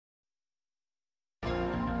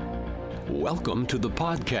Welcome to the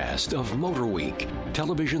podcast of Motor Week,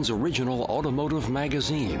 television's original automotive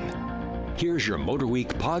magazine. Here's your Motor Week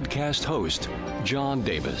podcast host, John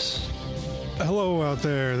Davis. Hello out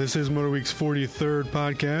there. This is Motor Week's 43rd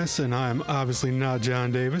podcast, and I'm obviously not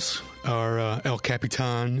John Davis. Our El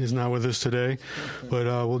Capitan is not with us today, but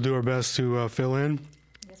we'll do our best to fill in.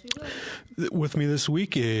 Yes, we will. With me this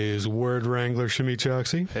week is Word Wrangler Shami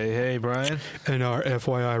Choksi. Hey, Brian. And our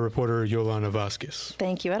FYI reporter, Yolanda Vasquez.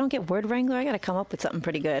 Thank you. I don't get Word Wrangler. I got to come up with something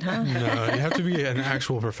pretty good, huh? No, you have to be an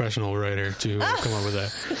actual professional writer to come up with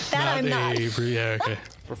that. I'm not. Yeah, okay.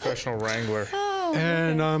 Professional wrangler. Oh,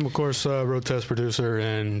 And I'm, of course, road test producer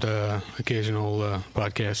and occasional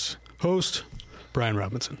podcast host, Brian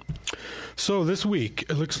Robinson. So this week,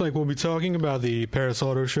 it looks like we'll be talking about the Paris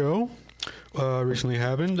Auto Show. Recently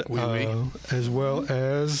happened, as well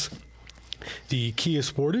as the Kia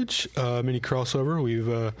Sportage mini crossover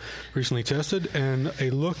we've recently tested, and a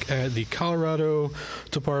look at the Colorado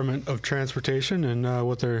Department of Transportation and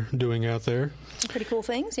what they're doing out there. Some pretty cool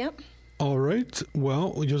things, yep. All right.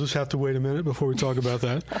 Well, you'll just have to wait a minute before we talk about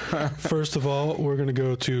that. First of all, we're going to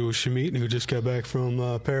go to Shamit, who just got back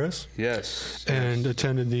from Paris. Yes. And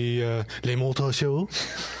attended the Les Motor Show.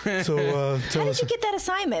 So tell How us. did you get that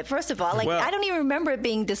assignment, first of all? I don't even remember it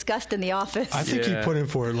being discussed in the office. I think he put in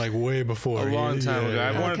for it like way before. A long time ago.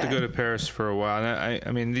 I wanted to Okay. go to Paris for a while. And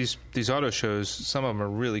I mean, these auto shows, some of them are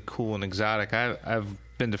really cool and exotic. I've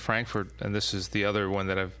been to Frankfurt, and this is the other one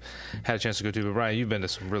that I've had a chance to go to. But Brian, you've been to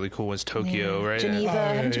some really cool ones. Tokyo, right? Geneva.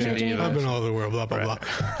 Haven't you been to Geneva? I've been all over the world, blah, blah, blah.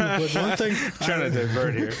 But one thing... Trying to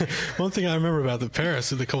divert here. One thing I remember about the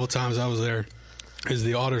Paris, the couple of times I was there, is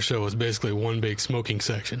the auto show was basically one big smoking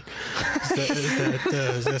section.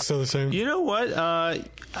 Is that still the same? You know what?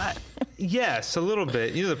 Yes, a little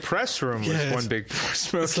bit. You know, the press room was one big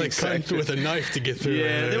smoking It's like cutting section. with a knife to get through.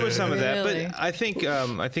 Yeah, there was some of that, Really? but I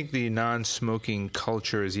think the non-smoking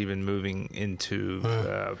culture is even moving into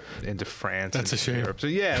France. That's and a shame. Europe. So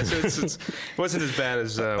yeah, so it wasn't as bad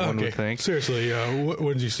as one would think. Seriously,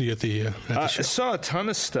 what did you see at the I show? saw a ton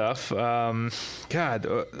of stuff. Let's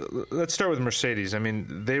start with Mercedes. I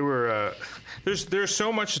mean, they were. There's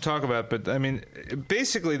so much to talk about, but I mean,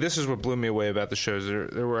 basically, this is what blew me away about the shows.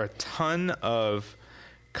 There were a ton of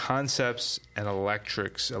concepts and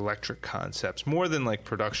electric concepts, more than like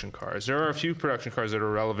production cars. There are a few production cars that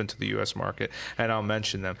are relevant to the U.S. market, and I'll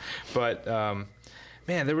mention them. But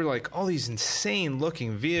man, there were like all these insane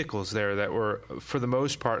looking vehicles there that were, for the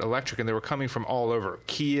most part, electric, and they were coming from all over.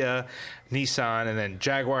 Kia, Nissan, and then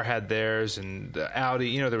Jaguar had theirs, and Audi.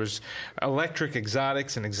 You know, there was electric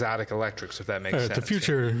exotics and exotic electrics, if that makes sense. The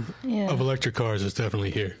future of electric cars is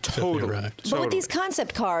definitely here. Totally. But with these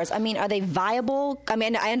concept cars, I mean, are they viable? I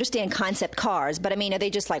mean, I understand concept cars, but I mean, are they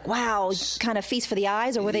just like, wow, kind of feast for the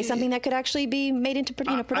eyes, or were they something that could actually be made into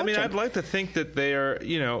production? I mean, I'd like to think that they are,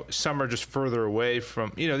 some are just further away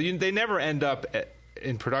from, they never end up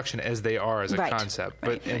in production as they are as a concept,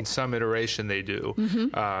 but in some iteration they do,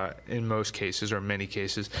 in most cases or many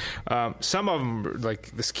cases. Some of them, like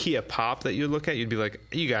this Kia Pop that you look at, you'd be like,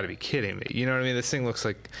 you got to be kidding me. You know what I mean? This thing looks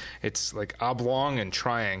like it's like oblong and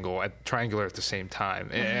triangular at the same time.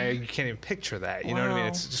 And you can't even picture that. You know what I mean?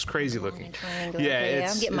 It's just crazy looking. Yeah,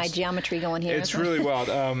 I'm getting my geometry going here. It's really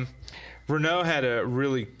wild. Renault had a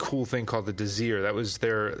really cool thing called the Desir. That was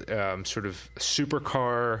their sort of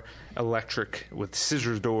supercar electric with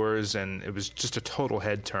scissor doors, and it was just a total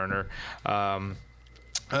head turner.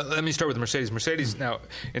 Let me start with Mercedes. Mercedes, now,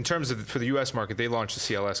 in terms of for the U.S. market, they launched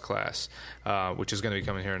the CLS class, which is going to be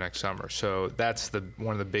coming here next summer. So that's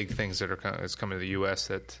one of the big things that is coming to the U.S.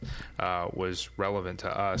 that was relevant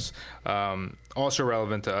to us. Also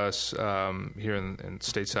relevant to us here in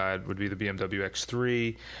stateside would be the BMW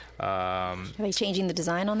X3. Are they changing the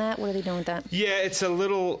design on that? What are they doing with that? Yeah, it's a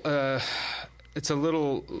little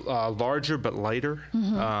larger but lighter.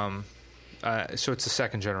 So it's the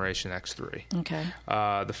second generation X3. Okay.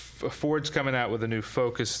 Ford's coming out with a new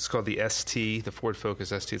Focus. It's called the ST, the Ford Focus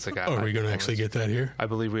ST. It's like are we going to actually get that here? I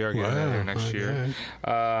believe we are getting that here next year.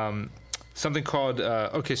 Something called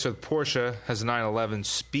so Porsche has a 911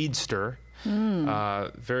 Speedster.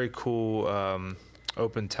 Very cool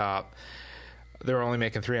open top. They're only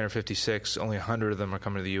making 356. Only 100 of them are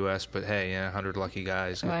coming to the U.S. But hey, 100 lucky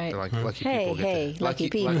guys. Right. They're like lucky people. Lucky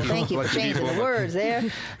people. Thank you for changing the words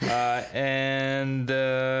there. And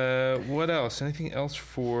what else? Anything else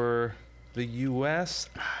for the U.S.?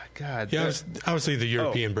 God. Yeah, obviously the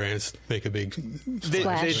European brands make a big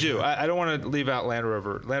They do. I don't want to leave out Land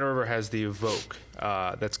Rover. Land Rover has the Evoque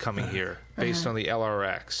that's coming here based on the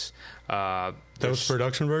LRX. That was the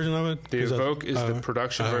production version of it? The Evoque is the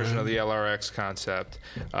production version of the LRX concept.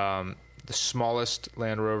 The smallest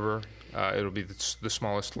Land Rover It'll be the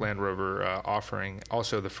smallest Land Rover offering,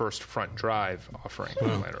 also the first front drive offering.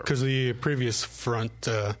 Because the previous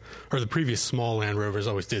the previous small Land Rovers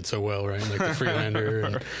always did so well, right? Like the Freelander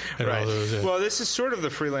and right. all those. Well, this is sort of the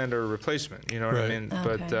Freelander replacement. You know what I mean?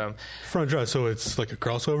 Okay. But front drive, so it's like a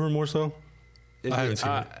crossover more so. I haven't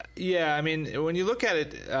seen it. Yeah, I mean, when you look at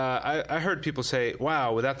it, I heard people say,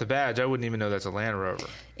 "Wow, without the badge, I wouldn't even know that's a Land Rover."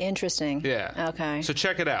 Interesting. Yeah. Okay. So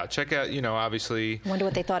check it out. Check out, obviously. I wonder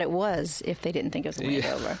what they thought it was if they didn't think it was a Land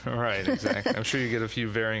Rover. Right, exactly. I'm sure you get a few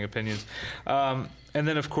varying opinions. And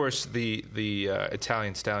then, of course, the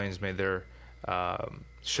Italian Stallions made their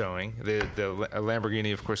showing. The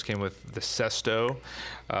Lamborghini, of course, came with the Sesto.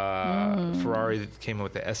 Ferrari came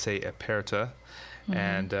with the Esse Aperta.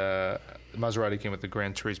 And Maserati came with the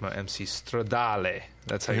Gran Turismo MC Stradale.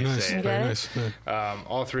 That's how you say it. Very nice.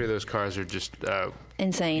 All three of those cars are just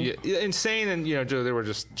Insane. insane, and they were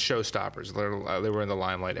just showstoppers. They were in the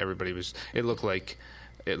limelight. Everybody was. It looked like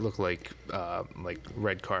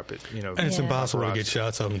red carpet. And it's impossible to get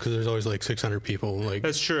shots of them because there's always like 600 people.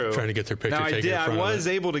 That's true. Trying to get their picture now, taken. I was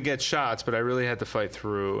able to get shots, but I really had to fight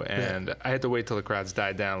through, and I had to wait till the crowds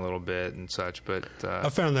died down a little bit and such. But I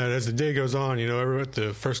found that as the day goes on, at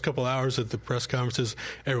the first couple hours at the press conferences,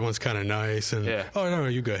 everyone's kind of nice, and oh no,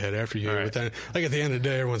 you go ahead after you. Right. But then, like at the end of the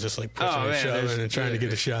day, everyone's just like pushing and shoving and trying to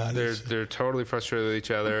get a shot. They're totally frustrated with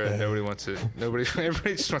each other, and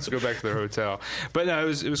everybody just wants to go back to their hotel. But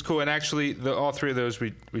no, it was cool, and actually, all three of those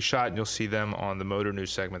we shot, and you'll see them on the Motor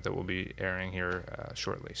News segment that will be airing here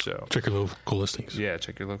shortly. So check your local listings. Yeah,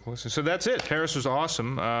 check your local listings. So that's it. Paris was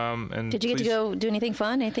awesome. And did you get to go do anything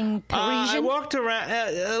fun? Anything Parisian? I walked around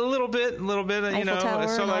a little bit. Eiffel Tower, I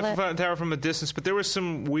saw the Eiffel Tower from a distance, but there was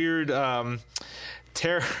some weird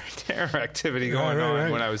terror activity going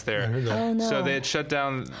on when I was there. Oh, no. So they had shut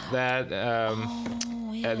down that.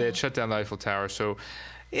 They had shut down the Eiffel Tower. So.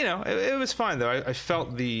 It was fine though. I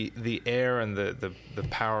felt the air and the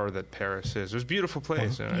power that Paris is. It was a beautiful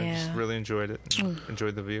place, and I just really enjoyed it.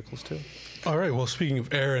 Enjoyed the vehicles too. All right. Well, speaking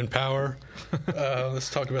of air and power, let's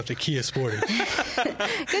talk about the Kia Sportage.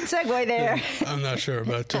 Good segue there. Yeah, I'm not sure,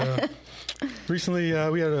 but recently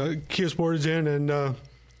we had a Kia Sportage in, and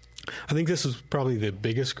I think this is probably the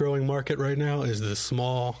biggest growing market right now. Is the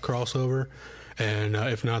small crossover. And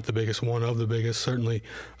if not the biggest, one of the biggest, certainly.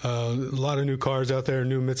 A lot of new cars out there,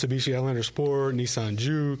 new Mitsubishi Outlander Sport, Nissan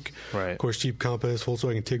Juke, of course, Jeep Compass,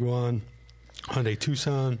 Volkswagen Tiguan, Hyundai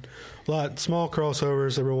Tucson. A lot small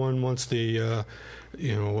crossovers. Everyone wants the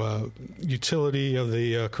utility of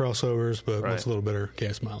the crossovers, but wants a little better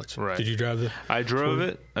gas mileage. Right. Did you drive the? I drove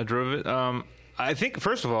it. I think,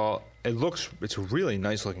 first of all, it's a really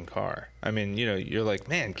nice looking car. I mean, you're like,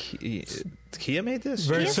 man, Kia made this?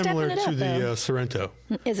 Very similar to the Sorento.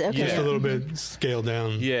 Is it? Okay. Just a little bit scaled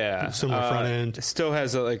down. Yeah. Similar front end. It still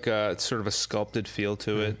has sort of a sculpted feel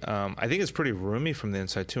to it. I think it's pretty roomy from the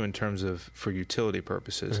inside too, in terms of for utility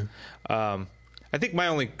purposes. I think my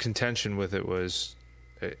only contention with it was,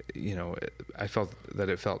 I felt that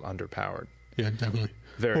it felt underpowered. Yeah, definitely.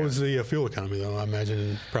 What was the fuel economy, though? I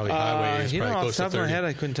imagine probably highway is probably close to 30. Off the top of my head,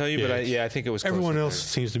 I couldn't tell you, but I think it was close. Everyone else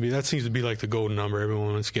seems to be like the golden number.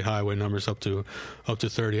 Everyone wants to get highway numbers up to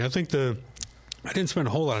 30. I think I didn't spend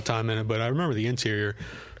a whole lot of time in it, but I remember the interior.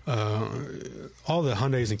 All the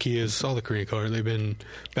Hyundais and Kias, all the Korean cars, they've been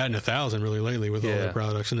batting 1,000 really lately with all their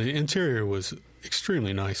products, and the interior was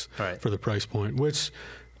extremely nice for the price point, which.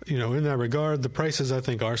 In that regard, the prices, I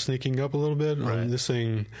think, are sneaking up a little bit on this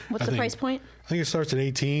thing. What's the price point? I think it starts at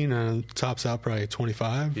 18 and tops out probably at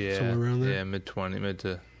 25, somewhere around there. Yeah, mid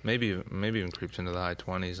to maybe even creeps into the high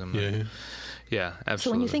 20s. Yeah, absolutely. So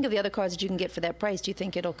when you think of the other cars that you can get for that price, do you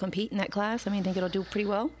think it'll compete in that class? I mean, think it'll do pretty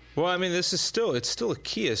well? Well, I mean, it's still a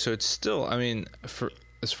Kia, so it's still, I mean,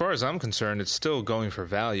 as far as I'm concerned, it's still going for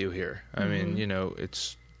value here. I mean,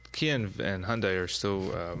 it's Kia and Hyundai are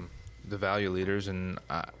still the value leaders, and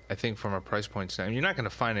I think from a price point standpoint, you're not going to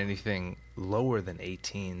find anything lower than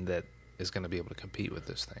 18 that is going to be able to compete with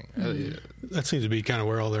this thing. That seems to be kind of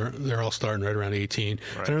where they're all starting right around 18.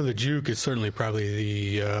 I know the Juke is certainly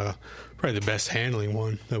probably the best handling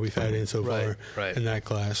one that we've had in so far in that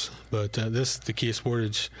class. But the Kia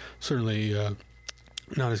Sportage certainly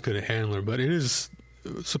not as good a handler, but it is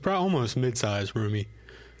almost mid-size, roomy.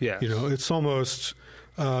 Yeah, it's almost.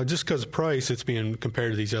 Just because of price, it's being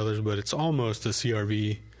compared to these others, but it's almost a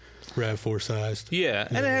CRV RAV4 sized. Yeah,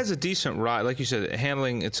 and it has a decent ride. Like you said,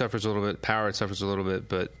 handling, it suffers a little bit. Power, it suffers a little bit.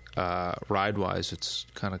 But ride-wise, it's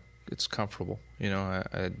comfortable.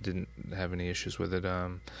 I didn't have any issues with it.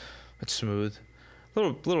 It's smooth. A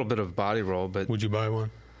little bit of body roll, but... Would you buy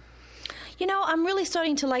one? I'm really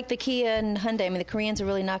starting to like the Kia and Hyundai. I mean, the Koreans are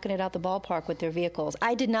really knocking it out the ballpark with their vehicles.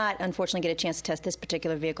 I did not, unfortunately, get a chance to test this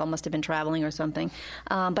particular vehicle. I must have been traveling or something.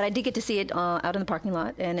 But I did get to see it out in the parking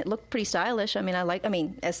lot, and it looked pretty stylish. I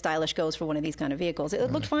mean, as stylish goes for one of these kind of vehicles.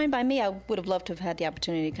 It looked fine by me. I would have loved to have had the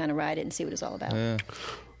opportunity to kind of ride it and see what it's all about. Yeah.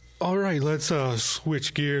 All right, let's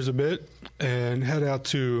switch gears a bit and head out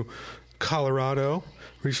to Colorado.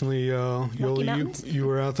 Recently, Yoli, you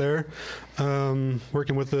were out there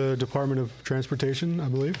working with the Department of Transportation, I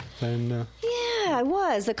believe. And yeah, I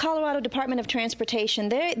was. The Colorado Department of Transportation,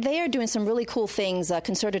 they are doing some really cool things, a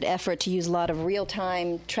concerted effort to use a lot of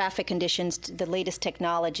real-time traffic conditions, the latest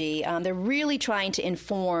technology. They're really trying to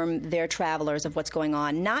inform their travelers of what's going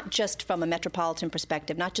on, not just from a metropolitan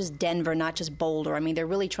perspective, not just Denver, not just Boulder. I mean, they're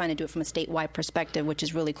really trying to do it from a statewide perspective, which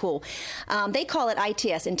is really cool. They call it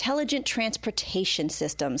ITS, Intelligent Transportation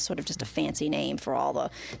Systems, sort of just a fancy name for all the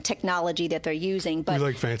technology that they're using. But we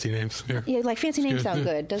like fancy names here. Yeah, like fancy names sound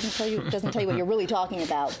good. Doesn't tell you what you're really talking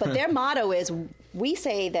about. But their motto is, we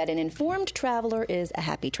say that an informed traveler is a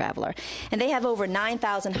happy traveler. And they have over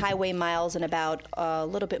 9,000 highway miles and about a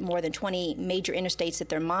little bit more than 20 major interstates that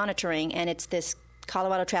they're monitoring. And it's this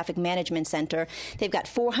Colorado Traffic Management Center. They've got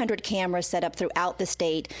 400 cameras set up throughout the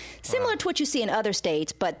state, similar to what you see in other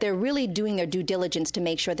states, but they're really doing their due diligence to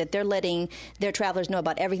make sure that they're letting their travelers know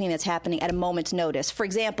about everything that's happening at a moment's notice. For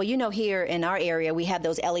example, here in our area, we have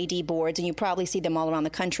those LED boards, and you probably see them all around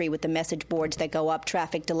the country with the message boards that go up,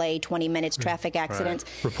 traffic delay, 20 minutes, traffic accidents.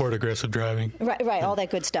 Right. Report aggressive driving. Right, all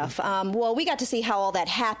that good stuff. Well, we got to see how all that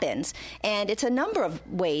happens, and it's a number of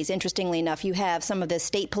ways, interestingly enough. You have some of the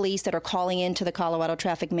state police that are calling into the Colorado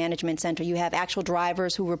Traffic Management Center. You have actual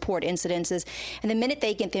drivers who report incidences, and the minute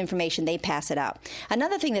they get the information, they pass it out.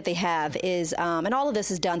 Another thing that they have is, and all of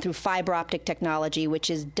this is done through fiber optic technology,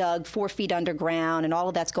 which is dug 4 feet underground, and all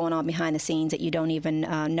of that's going on behind the scenes that you don't even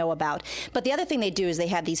know about. But the other thing they do is they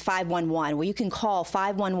have these 511, where you can call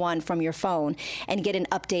 511 from your phone and get an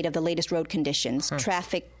update of the latest road conditions,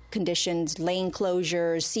 traffic conditions, lane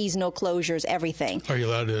closures, seasonal closures, everything. Are you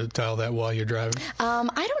allowed to dial that while you're driving? I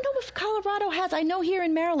don't know if Colorado has. I know here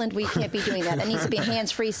in Maryland we can't be doing that. That needs to be a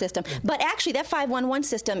hands-free system. But actually, that 511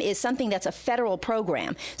 system is something that's a federal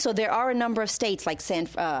program. So there are a number of states like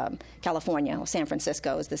California, or San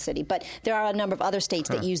Francisco is the city, but there are a number of other states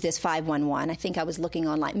that use this 511. I think I was looking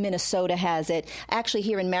online. Minnesota has it. Actually,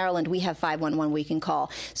 here in Maryland, we have 511 we can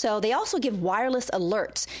call. So they also give wireless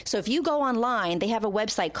alerts. So if you go online, they have a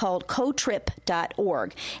website called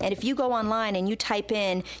cotrip.org. And if you go online and you type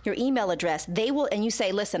in your email address, and you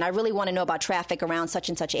say, listen, I really want to know about traffic around such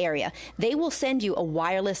and such area, they will send you a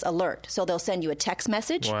wireless alert. So they'll send you a text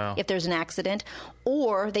message if there's an accident,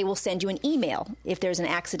 or they will send you an email if there's an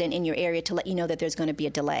accident in your area to let you know that there's going to be a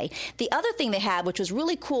delay. The other thing they have, which was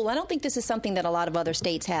really cool, I don't think this is something that a lot of other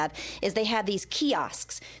states have, is they have these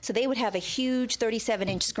kiosks. So they would have a huge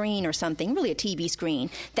 37-inch screen or something, really a TV screen,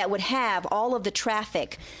 that would have all of the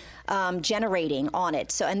traffic generating on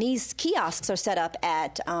it. So, and these kiosks are set up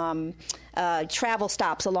at travel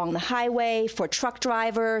stops along the highway for truck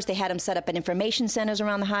drivers. They had them set up at information centers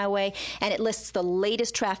around the highway, and it lists the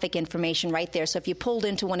latest traffic information right there. So if you pulled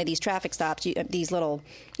into one of these traffic stops, these little,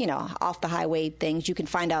 off the highway things, you can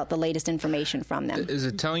find out the latest information from them. Is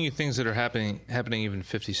it telling you things that are happening even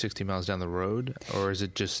 50, 60 miles down the road, or is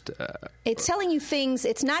it just... It's telling you things.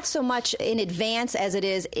 It's not so much in advance as it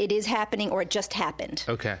is happening or it just happened.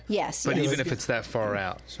 Okay. Yes. But even if it's that far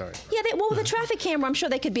out, sorry. Yeah, with a traffic camera, I'm sure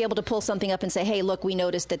they could be able to pull something up and say, hey, look, we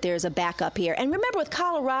noticed that there's a backup here. And remember, with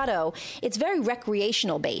Colorado, it's very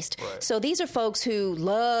recreational based. Right. So these are folks who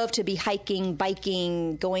love to be hiking,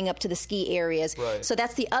 biking, going up to the ski areas. Right. So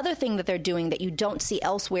that's the other thing that they're doing that you don't see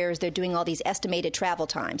elsewhere, is they're doing all these estimated travel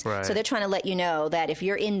times. Right. So they're trying to let you know that if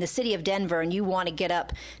you're in the city of Denver and you want to get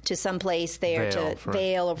up to someplace there,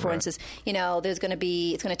 Vail, or for instance, it's going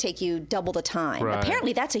to take you double the time. Right.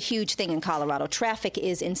 Apparently, that's a huge thing in Colorado. Traffic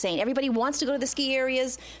is insane. Everybody wants to go to the ski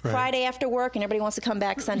areas Friday after work, and everybody wants to come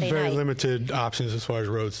back Sunday night. Very limited options as far as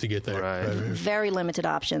roads to get there. Right. Very limited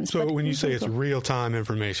options. So when you say it's real-time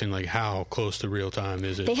information, like how close to real-time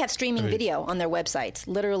is it? They have streaming video on their websites,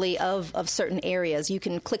 literally of certain areas. You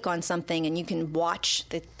can click on something and you can watch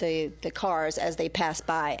the cars as they pass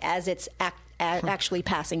by, as it's actually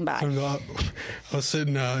passing by. I was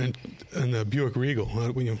sitting in the Buick Regal.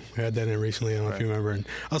 We had that in recently. I don't know if you remember. And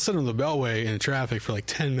I was sitting on the Beltway in traffic for like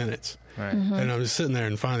 10 minutes. Right. Mm-hmm. And I was sitting there,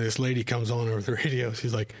 and finally this lady comes on over the radio.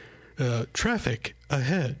 She's like, traffic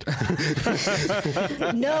ahead.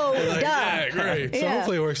 No, like, yeah, Right. So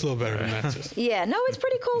hopefully it works a little better than that system. Yeah, no, it's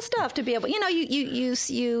pretty cool stuff to be able.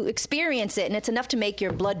 You experience it, and it's enough to make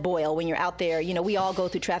your blood boil when you're out there. We all go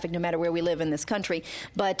through traffic no matter where we live in this country,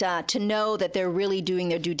 but to know that they're really doing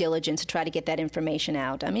their due diligence to try to get that information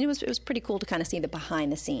out. I mean, it was pretty cool to kind of see the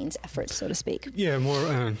behind the scenes effort, so to speak. Yeah, more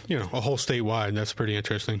a whole statewide. That's pretty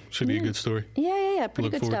interesting. Should be a good story. Yeah, pretty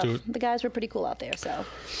Look good forward stuff. to it. The guys were pretty cool out there. So.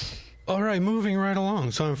 All right, moving right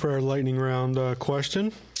along. Time for our lightning round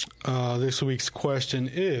question. This week's question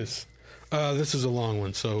is, this is a long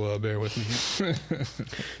one, so bear with me.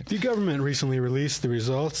 The government recently released the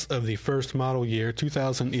results of the first model year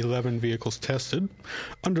 2011 vehicles tested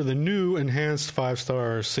under the new enhanced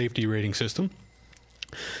 5-star safety rating system.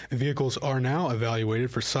 Vehicles are now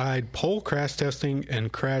evaluated for side pole crash testing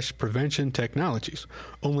and crash prevention technologies.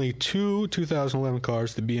 Only 2 2011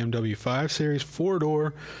 cars, the BMW 5 Series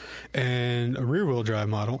 4-door and a rear-wheel drive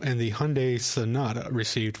model, and the Hyundai Sonata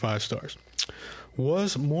received 5 stars.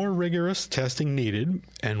 Was more rigorous testing needed,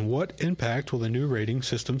 and what impact will the new rating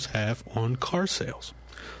systems have on car sales?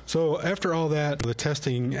 So after all that, the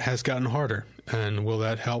testing has gotten harder, and will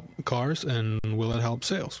that help cars, and will it help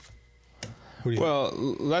sales? Well,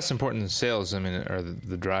 less important than sales, are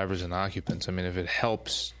the drivers and occupants. If it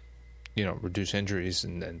helps, reduce injuries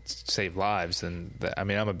and save lives, then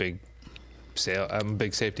I'm a big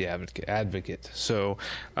safety advocate. So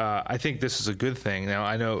I think this is a good thing. Now,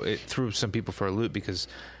 I know it threw some people for a loop because,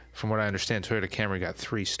 from what I understand, Toyota Camry got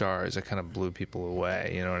 3 stars. It kind of blew people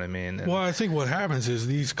away. You know what I mean? Well, I think what happens is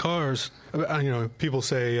these cars, people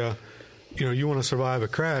say, you want to survive a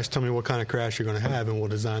crash, tell me what kind of crash you're going to have, and we'll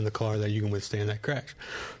design the car that you can withstand that crash.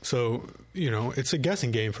 So, it's a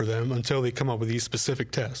guessing game for them until they come up with these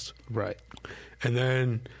specific tests. Right. And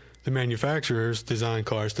then the manufacturers design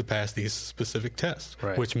cars to pass these specific tests,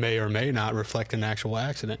 right, which may or may not reflect an actual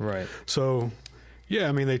accident. Right. So, yeah,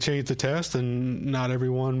 they changed the test, and not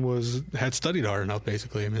everyone had studied hard enough,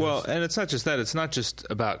 basically. And it's not just that. It's not just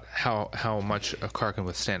about how much a car can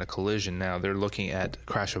withstand a collision. Now they're looking at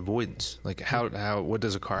crash avoidance. Like what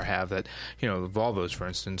does a car have that, Volvos, for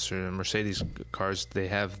instance, or Mercedes cars, they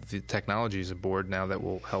have the technologies aboard now that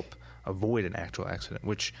will help avoid an actual accident,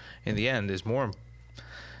 which in the end is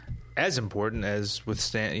as important as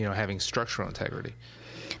withstand, having structural integrity.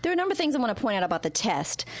 There are a number of things I want to point out about the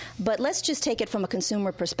test, but let's just take it from a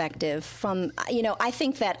consumer perspective. I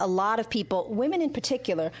think that a lot of people, women in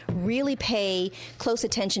particular, really pay close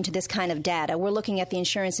attention to this kind of data. We're looking at the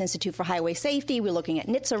Insurance Institute for Highway Safety. We're looking at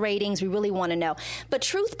NHTSA ratings. We really want to know. But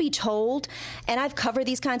truth be told, and I've covered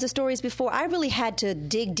these kinds of stories before, I really had to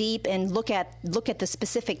dig deep and look at the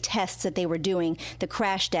specific tests that they were doing, the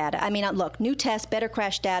crash data. Look, new tests, better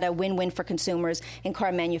crash data, win-win for consumers and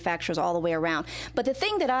car manufacturers all the way around. But the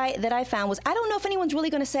thing that I found was, I don't know if anyone's really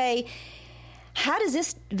going to say, how does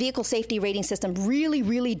this vehicle safety rating system really,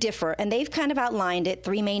 really differ? And they've kind of outlined it,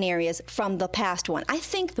 3 main areas from the past one. I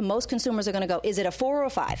think the most consumers are going to go, is it a 4 or a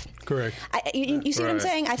 5? Correct. You see what I'm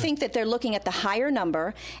saying? I think that they're looking at the higher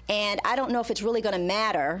number, and I don't know if it's really going to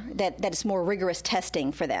matter that it's more rigorous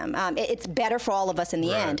testing for them. It's better for all of us in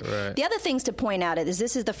the end. Right. The other things to point out is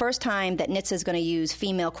this is the first time that NHTSA is going to use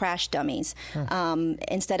female crash dummies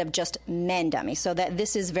instead of just men dummies. So that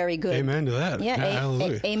this is very good. Amen to that. Yeah,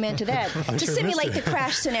 amen to that. To simulate the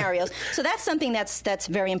crash scenarios. So that's something that's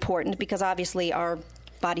very important, because obviously our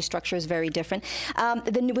body structure is very different.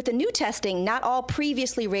 With the new testing, not all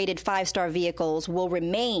previously rated 5-star vehicles will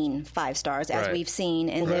remain 5 stars, as we've seen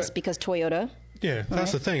in this, because Toyota. Yeah,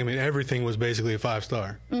 that's the thing. Everything was basically a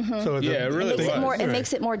 5-star. Mm-hmm. So it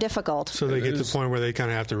makes it more difficult. So they get to the point where they kind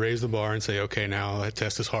of have to raise the bar and say, okay, now that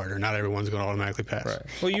test is harder. Not everyone's going to automatically pass. Right.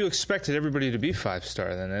 Well, you expected everybody to be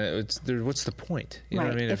 5-star then. What's the point? You know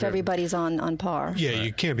what I mean? If everybody's on par. Yeah,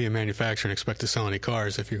 you can't be a manufacturer and expect to sell any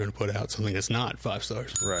cars if you're going to put out something that's not 5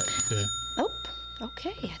 stars. Right. Yeah. Oh,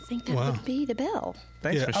 okay. I think that would be the bell.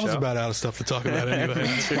 Thanks, Michelle. I was about out of stuff to talk about anyway.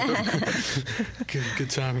 Good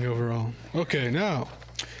timing overall. Okay, now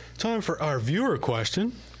time for our viewer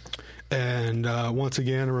question. And once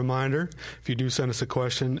again, a reminder, if you do send us a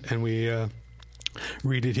question and we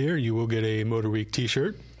read it here, you will get a Motor Week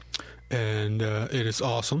t-shirt. And it is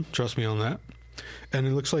awesome. Trust me on that. And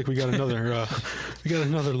it looks like we got another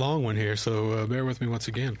long one here, so bear with me once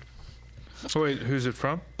again. So wait, who's it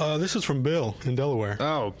from? This is from Bill in Delaware.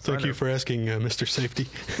 Oh, thank you for asking, Mr. Safety.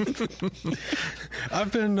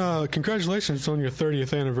 I've been congratulations on your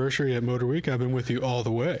 30th anniversary at Motor Week. I've been with you all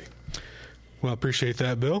the way. Well, I appreciate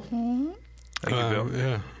that, Bill. Mm-hmm. Thank you, Bill.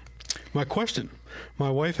 Yeah. My question. My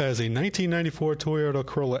wife has a 1994 Toyota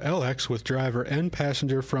Corolla LX with driver and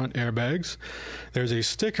passenger front airbags. There's a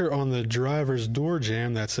sticker on the driver's door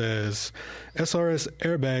jamb that says, SRS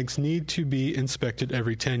airbags need to be inspected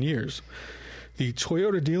every 10 years. The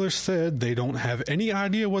Toyota dealer said they don't have any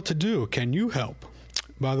idea what to do. Can you help?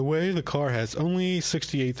 By the way, the car has only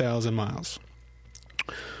 68,000 miles.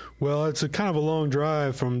 Well, it's a kind of a long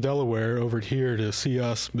drive from Delaware over here to see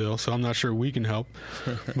us, Bill, so I'm not sure we can help.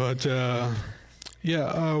 But,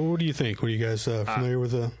 what do you think? Were you guys familiar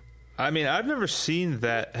with the... I mean, I've never seen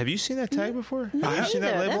that. Have you seen that tag before? No, have you seen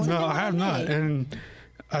that label? No, I have not. And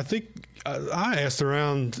I think I asked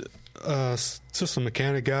around system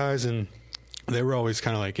mechanic guys, and they were always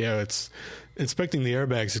kind of like, it's inspecting the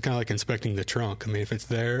airbags is kind of like inspecting the trunk. I mean, if it's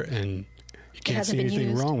there and you can't see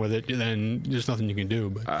anything wrong with it, then there's nothing you can do.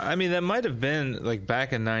 But I mean, that might have been like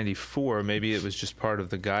back in '94. Maybe it was just part of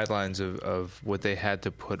the guidelines of what they had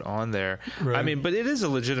to put on there. Right. I mean, but it is a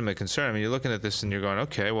legitimate concern. I mean, you're looking at this and you're going,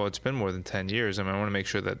 okay, well, it's been more than 10 years. I mean, I want to make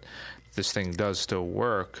sure that this thing does still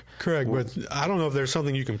work. Correct, but I don't know if there's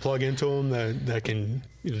something you can plug into them that can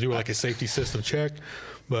do like a safety system check.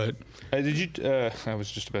 But did you? I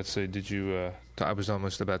was just about to say, did you? I was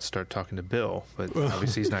almost about to start talking to Bill, but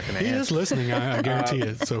obviously he's not going to answer. He is listening, I guarantee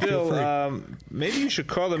it. So Bill, feel free. Maybe you should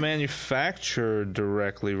call the manufacturer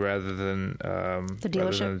directly rather than the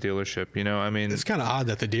dealership. You know, I mean, it's kind of odd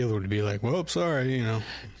that the dealer would be like, "Well, sorry," you know.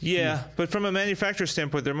 Yeah, but from a manufacturer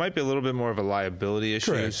standpoint, there might be a little bit more of a liability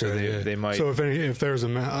issue. Correct, so they might. So if there's a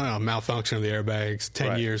malfunction of the airbags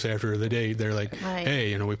 10 years after the date, they're like,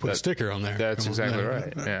 "Hey, we put a sticker on there." That's exactly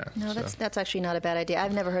right. Yeah. No, that's actually not a bad idea.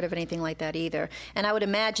 I've never heard of anything like that either. And I would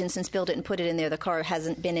imagine, since Bill didn't put it in there, the car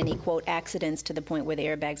hasn't been any, quote, accidents to the point where the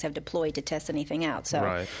airbags have deployed to test anything out. So.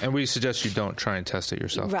 Right. And we suggest you don't try and test it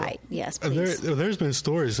yourself. Right. Bill. Yes, please. There's been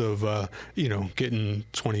stories of, getting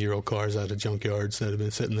 20-year-old cars out of junkyards that have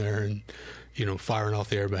been sitting there and, firing off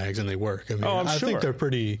the airbags, and they work. I mean, I think they're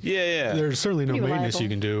pretty... Yeah. There's certainly no maintenance you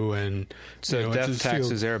can do. And so death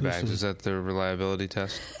taxes airbags, is that the reliability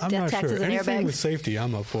test? I'm death not sure. And anything airbags? with safety,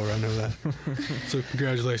 I'm up for. I know that. So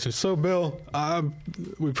congratulations. So, Bill,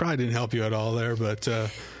 we probably didn't help you at all there, but...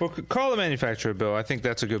 well, call the manufacturer, Bill. I think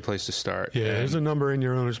that's a good place to start. Yeah, there's a number in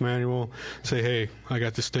your owner's manual. Say, hey, I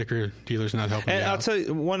got the sticker. Dealer's not helping me And out. I'll tell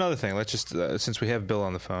you one other thing. Let's just, since we have Bill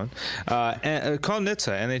on the phone, call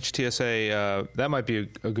NHTSA, NHTSA. That might be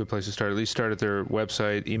a good place to start. At least start at their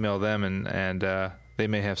website, email them, and they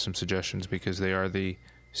may have some suggestions because they are the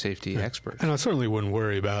safety experts. And I certainly wouldn't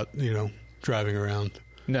worry about, driving around.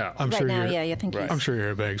 No. I'm right sure now, your, I think I'm sure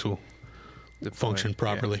your airbags will function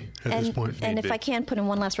properly at this point. And if I can put in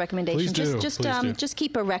one last recommendation, Please do. just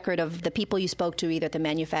keep a record of the people you spoke to, either at the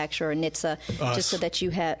manufacturer or NHTSA, just so that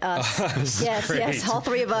you have us. Yes, all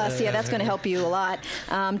three of us. Yeah, that's going to help you a lot.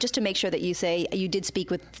 Just to make sure that you say you did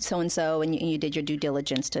speak with so and so, and you did your due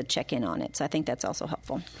diligence to check in on it. So I think that's also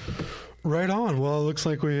helpful. Right on. Well, it looks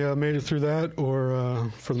like we made it through that,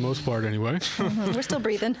 or for the most part anyway. We're still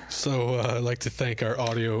breathing. So I'd like to thank our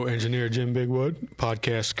audio engineer, Jim Bigwood,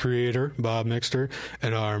 podcast creator, Bob Mixter,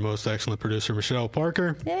 and our most excellent producer, Michelle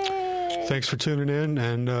Parker. Yay! Thanks for tuning in,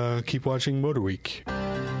 and keep watching Motor Week.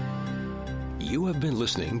 You have been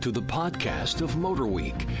listening to the podcast of Motor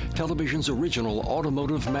Week, television's original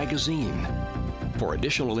automotive magazine. For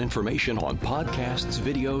additional information on podcasts,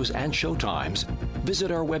 videos, and showtimes,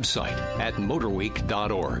 visit our website at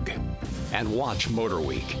motorweek.org. And watch Motor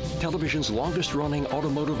Week, television's longest-running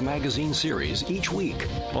automotive magazine series each week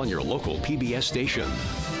on your local PBS station.